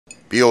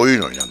Bir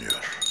oyun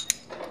oynanıyor.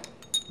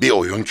 Bir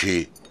oyun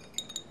ki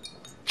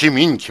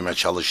kimin kime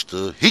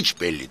çalıştığı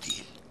hiç belli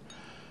değil.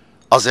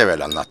 Az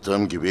evvel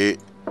anlattığım gibi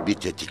bir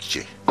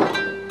tetikçi.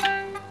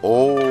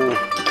 Oo,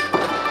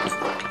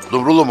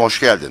 Dumrul'um hoş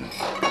geldin.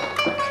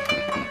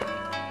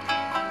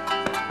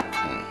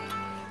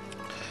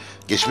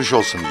 Geçmiş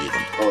olsun diyelim.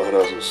 Allah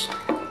razı olsun.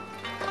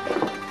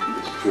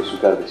 Geçmiş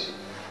olsun kardeşim.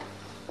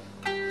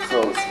 Sağ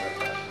olasın.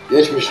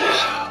 Geçmiş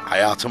olsun.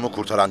 Hayatımı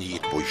kurtaran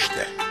yiğit bu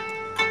işte.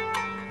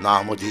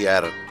 Namı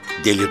diğer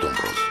Deli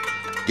Dumrul.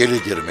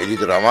 Delidir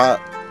melidir ama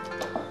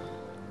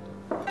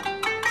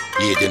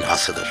yiğidin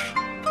hasıdır.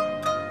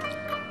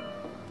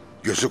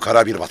 Gözü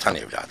kara bir vatan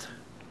evladı.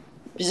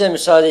 Bize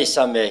müsaade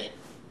İhsan Bey.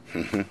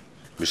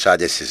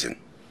 Müsaade sizin.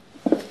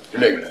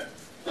 Güle güle.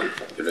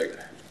 Güle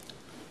güle.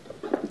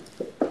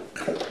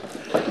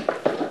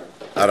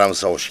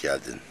 Aramıza hoş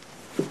geldin.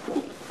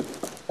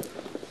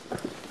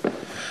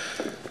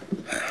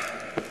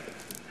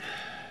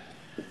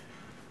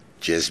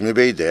 Cezmi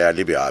Bey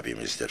değerli bir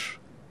abimizdir.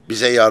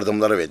 Bize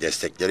yardımları ve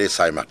destekleri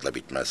saymakla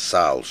bitmez.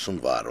 Sağ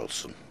olsun, var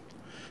olsun.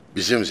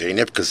 Bizim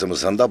Zeynep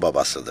kızımızın da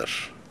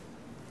babasıdır.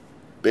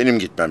 Benim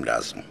gitmem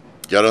lazım.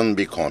 Yarın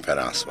bir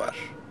konferans var.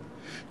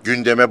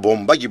 Gündeme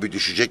bomba gibi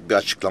düşecek bir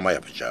açıklama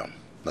yapacağım.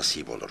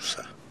 Nasip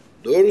olursa.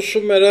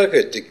 Doğrusu merak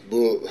ettik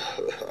bu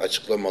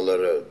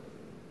açıklamaları.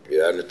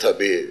 Yani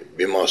tabii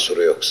bir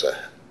mahsuru yoksa.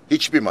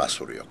 Hiçbir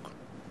mahsuru yok.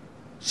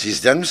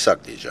 Sizden mi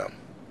saklayacağım?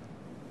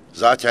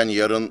 Zaten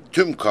yarın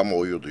tüm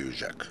kamuoyu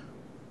duyacak.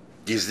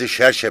 Gizli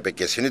şer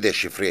şebekesini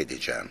deşifre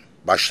edeceğim.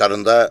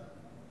 Başlarında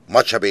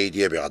Maça Bey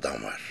diye bir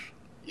adam var.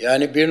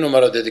 Yani bir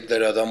numara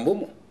dedikleri adam bu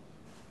mu?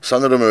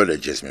 Sanırım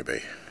öyle Cezmi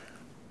Bey.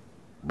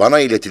 Bana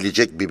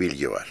iletilecek bir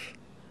bilgi var.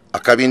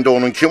 Akabinde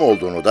onun kim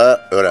olduğunu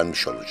da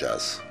öğrenmiş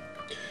olacağız.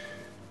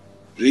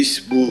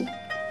 Reis bu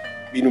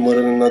bir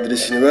numaranın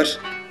adresini ver.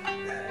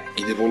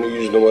 Gidip onu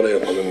 100 numara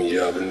yapalım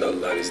icabında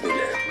Allah'ın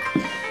izniyle.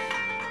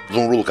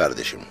 Dumrul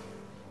kardeşim.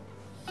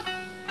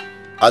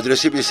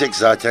 Adresi bilsek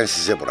zaten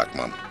size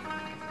bırakmam.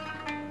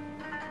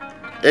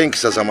 En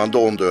kısa zamanda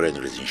onu da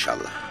öğreniriz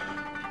inşallah.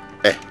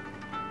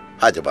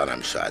 Hadi bana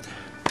müsaade.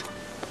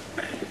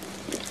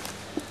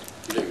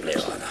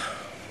 Eyvallah.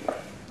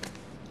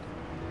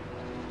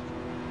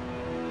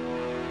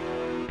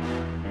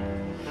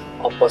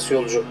 Abbas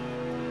yolcu.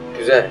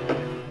 Güzel.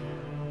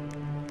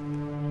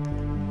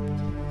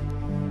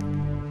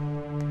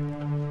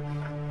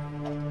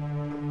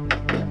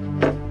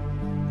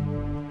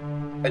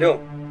 Alo.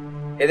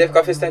 Hedef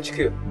kafesten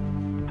çıkıyor.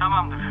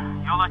 Tamamdır.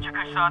 Yola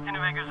çıkış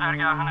saatini ve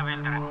güzergahını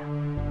bildirin.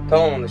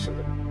 Tamam,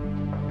 anlaşıldı.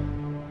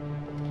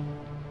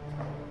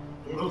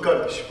 Dumrul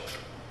kardeşim,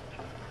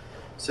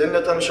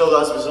 seninle tanışalı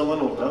az bir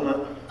zaman oldu ama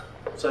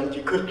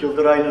sanki 40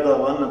 yıldır aynı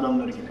davanın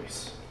adamları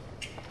gibiyiz.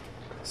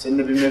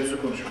 Seninle bir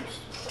mevzu konuşmak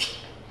istiyorum.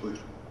 Buyur.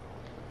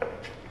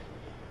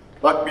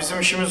 Bak bizim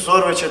işimiz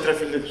zor ve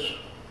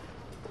çetrefillidir.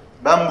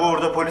 Ben bu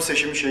uğurda polis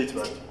eşimi şehit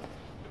verdim.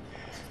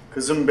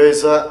 Kızım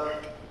Beyza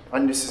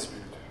annesiz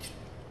büyüdü.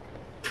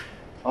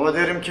 Ama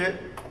derim ki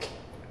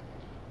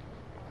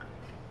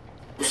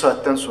bu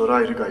saatten sonra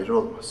ayrı gayrı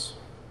olmaz.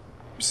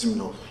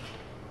 Bizimle ol.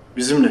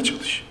 Bizimle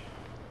çalış.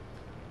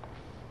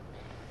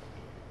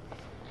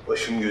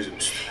 Başım gözüm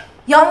üstüne.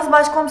 Yalnız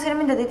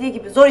başkomiserimin de dediği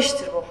gibi zor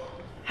iştir bu.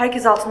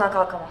 Herkes altından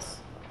kalkamaz.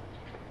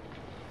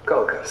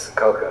 Kalkarsın,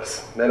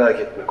 kalkarsın. Merak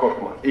etme,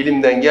 korkma.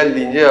 Elimden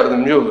geldiğince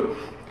yardımcı olurum.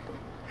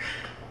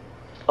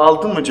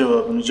 Aldın mı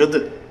cevabını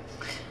cadı?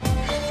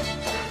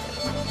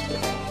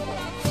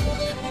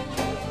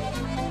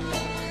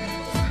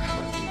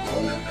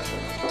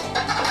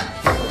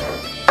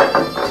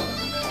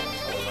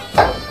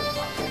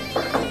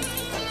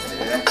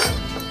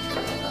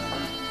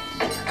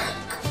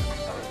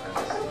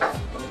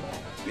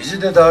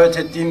 Bizi de davet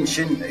ettiğin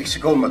için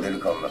eksik olma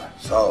delikanlı.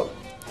 Sağ ol.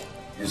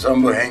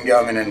 İnsan bu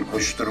hengamenin,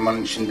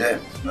 koşturmanın içinde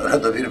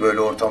arada bir böyle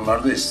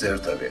ortamlarda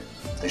ister tabii.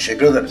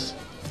 Teşekkür ederiz.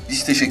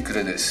 Biz teşekkür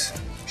ederiz.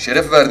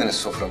 Şeref verdiniz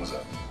soframıza.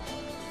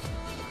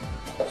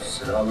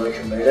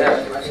 Selamünaleyküm beyler.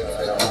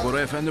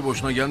 Bora Efendi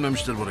boşuna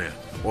gelmemiştir buraya.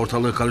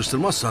 Ortalığı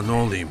karıştırmazsa ne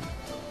olayım?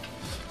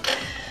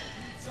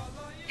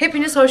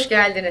 Hepiniz hoş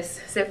geldiniz.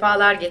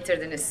 Sefalar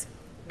getirdiniz.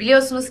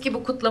 Biliyorsunuz ki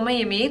bu kutlama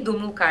yemeği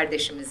Dumrul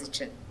kardeşimiz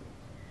için.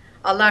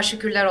 Allah'a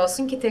şükürler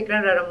olsun ki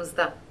tekrar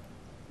aramızda.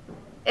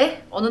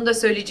 Onun da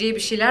söyleyeceği bir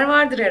şeyler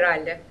vardır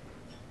herhalde.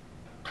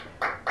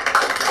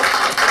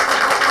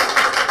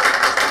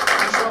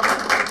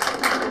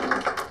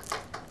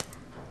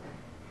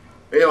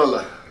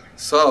 Eyvallah.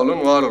 Sağ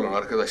olun, var olun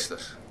arkadaşlar.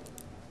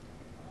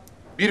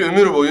 Bir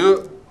ömür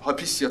boyu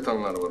hapis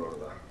yatanlar var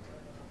orada.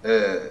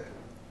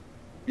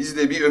 Biz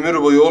de bir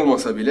ömür boyu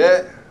olmasa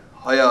bile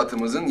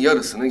hayatımızın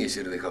yarısını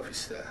geçirdik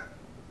hapiste.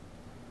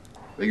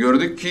 Ve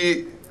gördük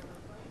ki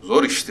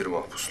zor iştir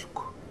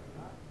mahpusluk.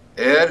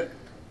 Eğer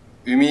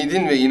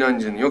ümidin ve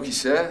inancın yok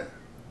ise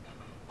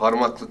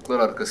parmaklıklar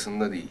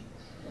arkasında değil,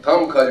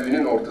 tam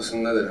kalbinin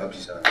ortasındadır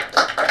hapishane.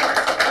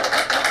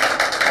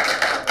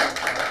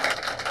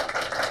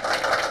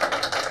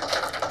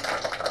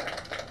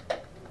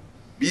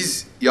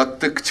 Biz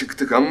yattık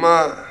çıktık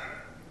ama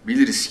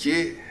biliriz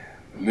ki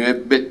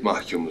müebbet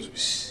mahkumuz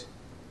biz.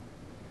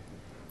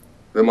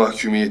 Ve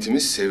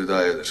mahkumiyetimiz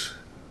sevdayadır.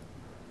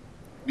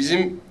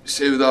 Bizim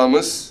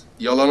sevdamız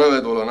yalana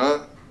ve dolana,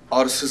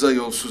 arsıza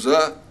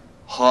yolsuza,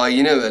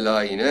 haine ve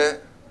laine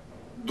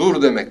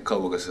dur demek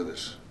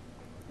kavgasıdır.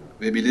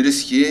 Ve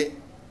biliriz ki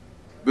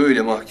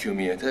böyle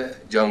mahkumiyete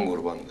can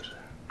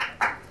kurbandır.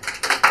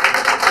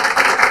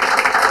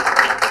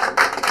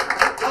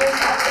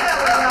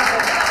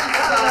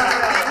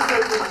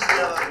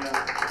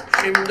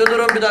 Şimdi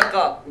durun bir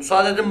dakika.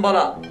 Müsaade edin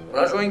bana.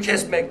 Rajon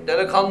kesmek,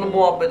 delikanlı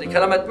muhabbeti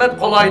kelam etmek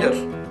kolaydır.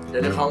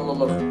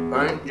 Delikanlılık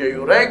önce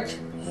yürek,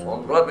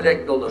 sonra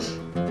bilekli olur.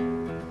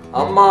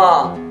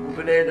 Ama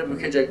bu bileği de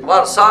bükecek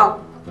varsa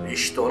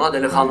işte ona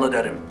delikanlı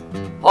derim.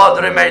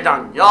 Hodri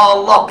meydan. Ya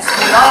Allah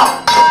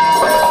bismillah.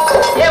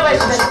 Yavaş.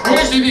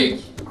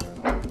 Dedik.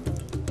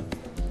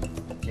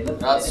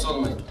 Rahatsız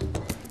olmayın.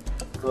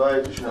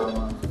 Gayet düşün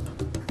ama.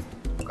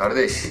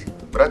 Kardeş,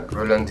 bırak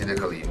rölantide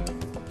kalayım.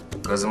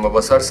 Gazıma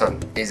basarsan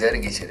ezer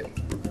geçerim.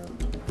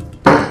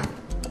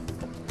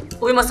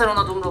 Uyma sen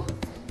ona Dumrul.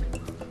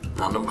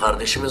 Hanım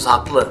kardeşimiz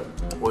haklı.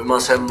 Uyma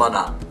sen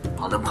bana.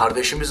 Hanım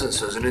kardeşimizin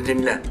sözünü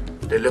dinle.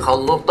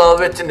 Delikanlılık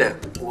davetine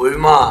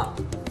uyma.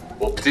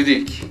 Hop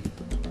dedik.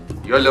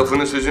 Ya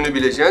lafını sözünü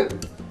bileceksin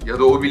ya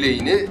da o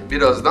bileğini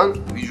birazdan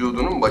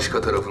vücudunun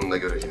başka tarafında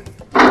göreceksin.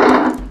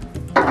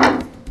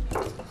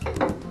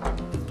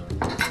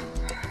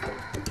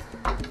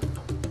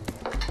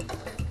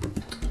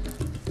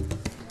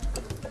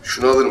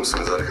 Şunu alır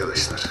mısınız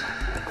arkadaşlar?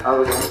 Al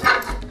bakalım.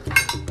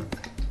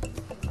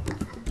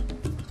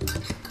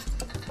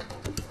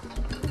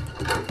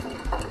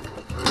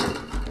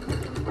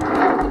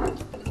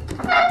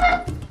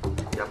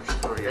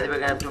 Yapıştır oraya. Hadi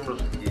bakalım Dumrul.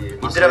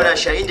 İndir hemen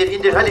aşağı.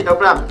 İndir. Hadi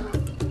toprağım.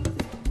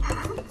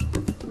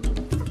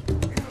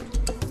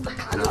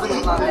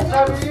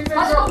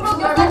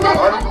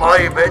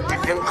 Vay be,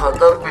 dilin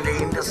kadar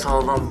bileğinde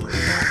sağlammış.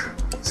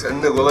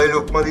 Sen de kolay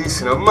lokma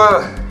değilsin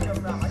ama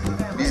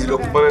biz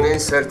lokmanın en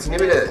sertini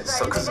bile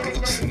sakız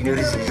gibi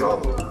çiğneriz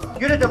icabı.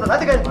 Yürü Dumrul.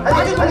 Hadi gel.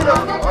 Hadi.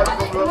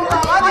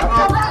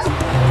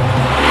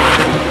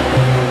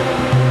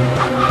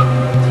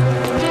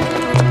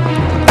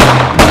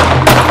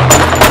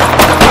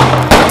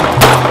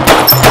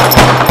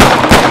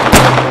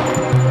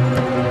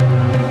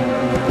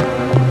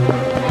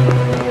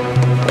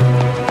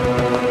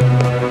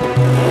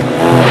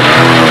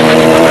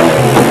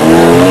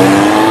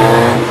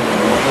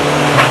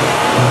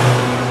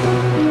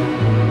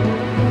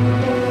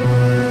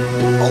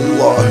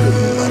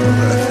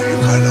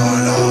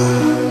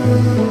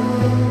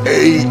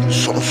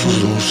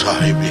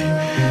 sahibi,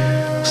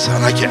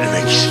 sana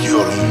gelmek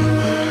istiyorum.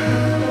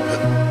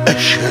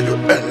 Eşhedü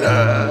en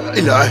la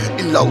ilahe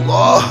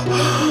illallah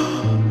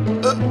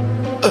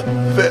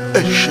ve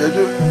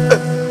eşhedü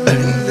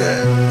enne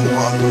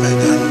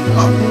Muhammeden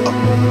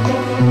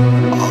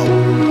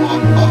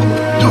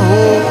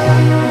abduhu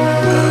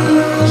ve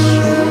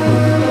resulühü.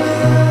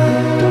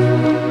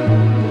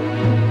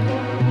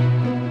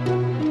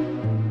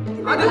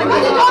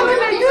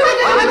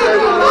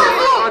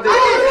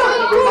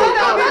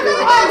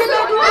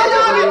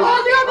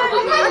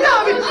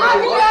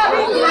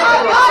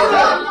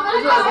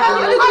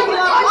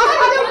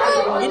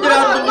 İndir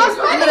abi,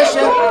 indir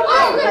aşağı.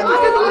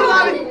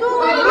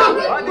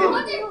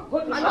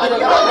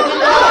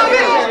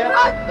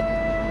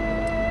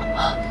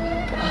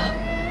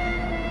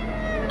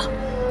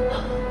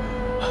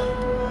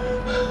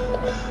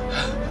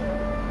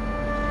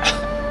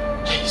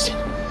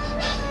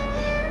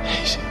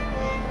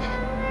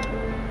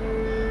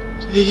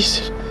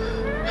 Reis.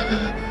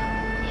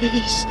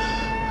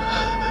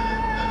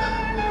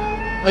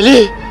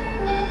 Ali.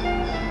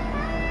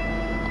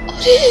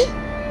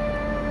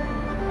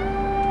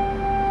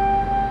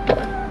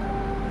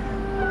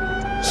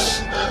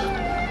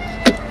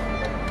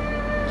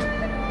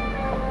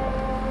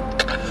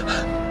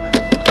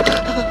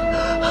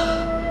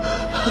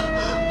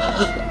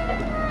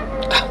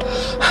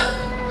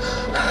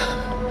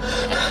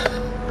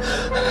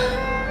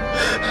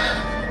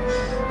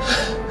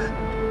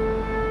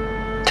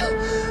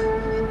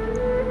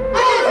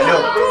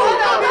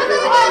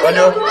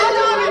 Alo.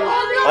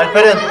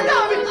 Alperen.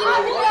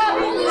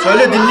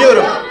 Söyle,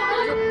 dinliyorum.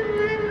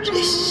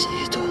 Reis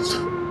şehit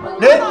oldu.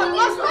 Ne?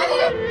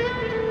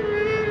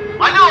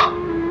 Alo.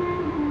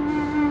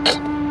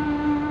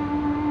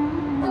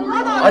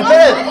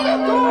 Alperen.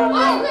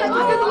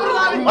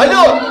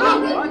 Alo.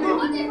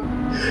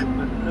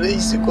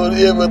 Reis'i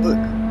koruyamadık.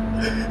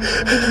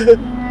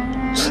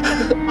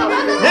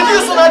 Ne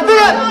diyorsun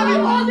Alperen?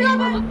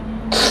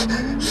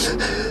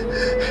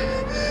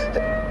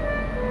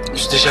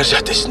 Müsteşar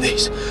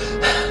Caddesi'ndeyiz.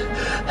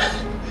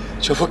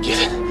 Çabuk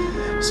gelin.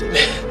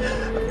 Semih.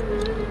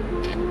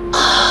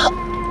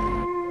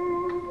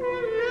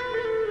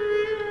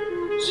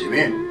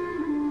 Semih.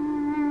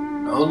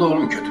 Ne oldu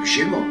oğlum? Kötü bir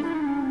şey mi oldu?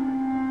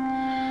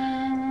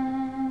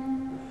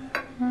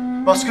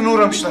 Baskına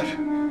uğramışlar.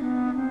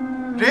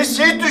 Reis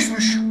şehit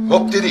düşmüş.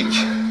 Hop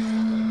dedik.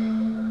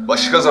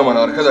 Başka zaman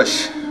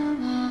arkadaş.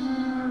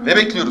 Ne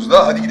bekliyoruz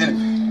daha? Hadi gidelim.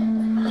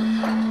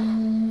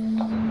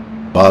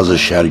 Bazı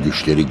şer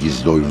güçleri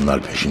gizli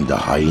oyunlar peşinde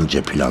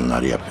haince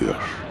planlar yapıyor.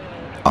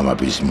 Ama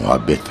biz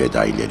muhabbet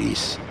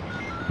fedaileriyiz.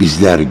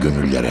 Bizler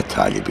gönüllere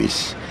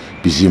talibiz.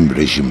 Bizim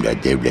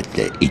rejimle,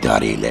 devletle,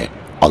 idareyle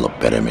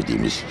alıp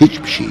veremediğimiz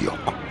hiçbir şey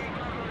yok.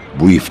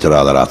 Bu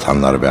iftiraları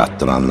atanlar ve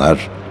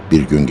attıranlar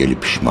bir gün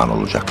gelip pişman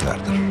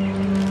olacaklardır.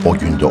 O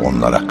günde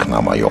onlara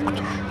kınama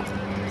yoktur.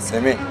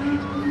 Semih,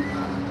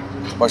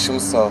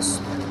 başımız sağ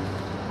olsun.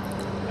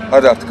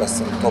 Hadi artık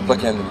aslanım, topla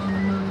kendini.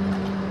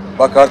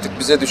 Bak artık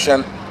bize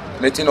düşen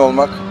metin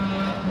olmak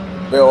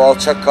ve o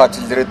alçak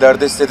katilleri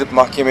derdest edip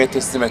mahkemeye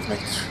teslim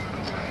etmektir.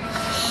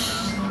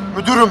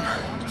 Müdürüm,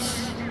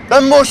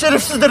 ben bu o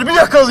şerefsizleri bir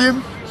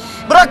yakalayayım.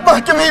 Bırak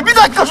mahkemeyi, bir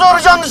dakika sonra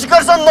canlı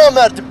çıkarsan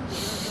namerdim.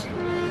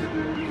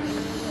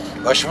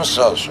 Başımız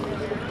sağ olsun.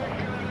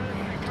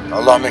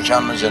 Allah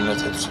mekanını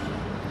cennet etsin.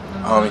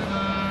 Amin.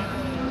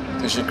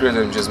 Teşekkür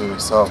ederim Cezmi Bey,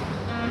 sağ ol.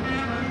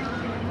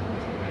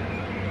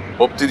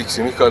 Hop dedik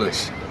Semih kardeş.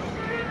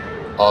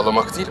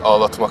 Ağlamak değil,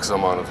 ağlatmak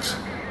zamanıdır.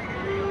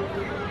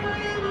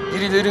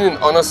 Birilerinin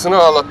anasını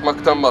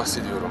ağlatmaktan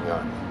bahsediyorum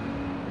yani.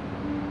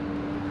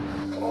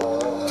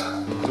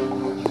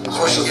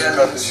 Hoş geldin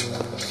kardeşim.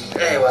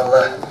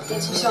 Eyvallah.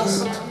 Geçmiş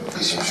olsun.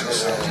 Geçmiş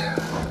olsun.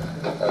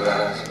 Allah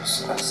razı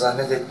olsun.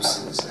 Zahmet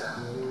etmişsiniz ya.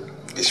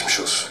 Geçmiş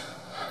olsun.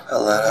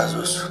 Allah razı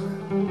olsun.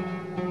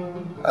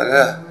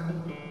 Aga.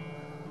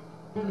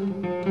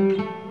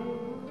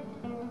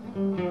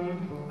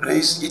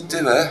 Reis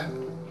gitti be.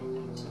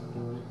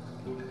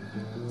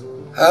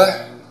 Ha?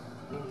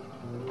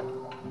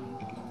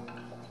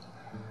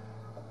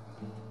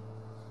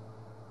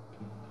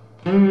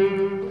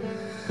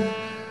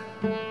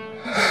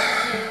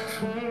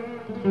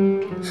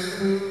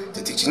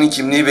 Tetikçinin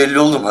kimliği belli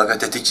oldu mu aga,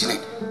 tetikçinin?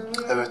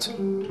 Evet.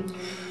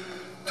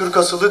 Türk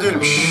asıllı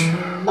değilmiş.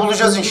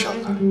 Olacağız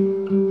inşallah.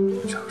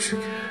 Çok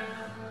şükür.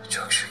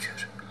 Çok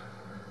şükür.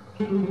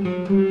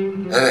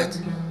 Evet.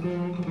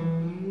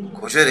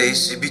 Koca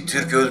reisi bir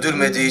Türk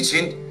öldürmediği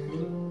için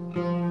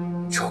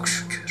çok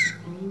şükür.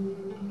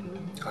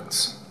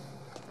 Haklısın.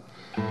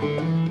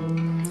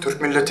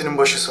 Türk milletinin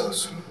başı sağ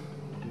olsun.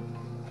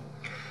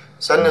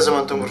 Sen ne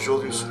zaman taburcu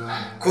oluyorsun?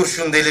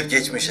 Kurşun delip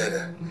geçmiş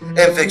aga.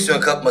 Enfeksiyon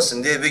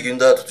kapmasın diye bir gün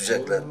daha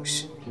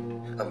tutacaklarmış.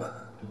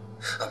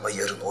 Ama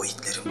yarın o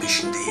itlerin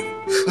peşindeyim.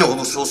 Ne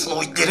olursa olsun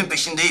o itlerin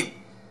peşindeyim.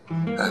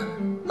 Ha,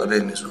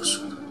 haberiniz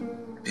olsun.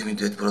 Bir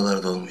müddet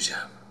buralarda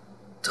olmayacağım.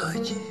 Ta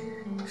ki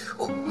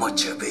o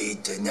Maça Bey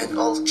denen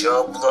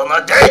alçağı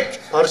bulana dek.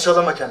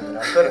 Parçalama kendini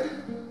Alperen.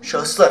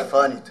 Şahıslar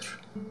fanidir.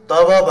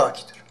 Dava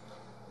bakidir.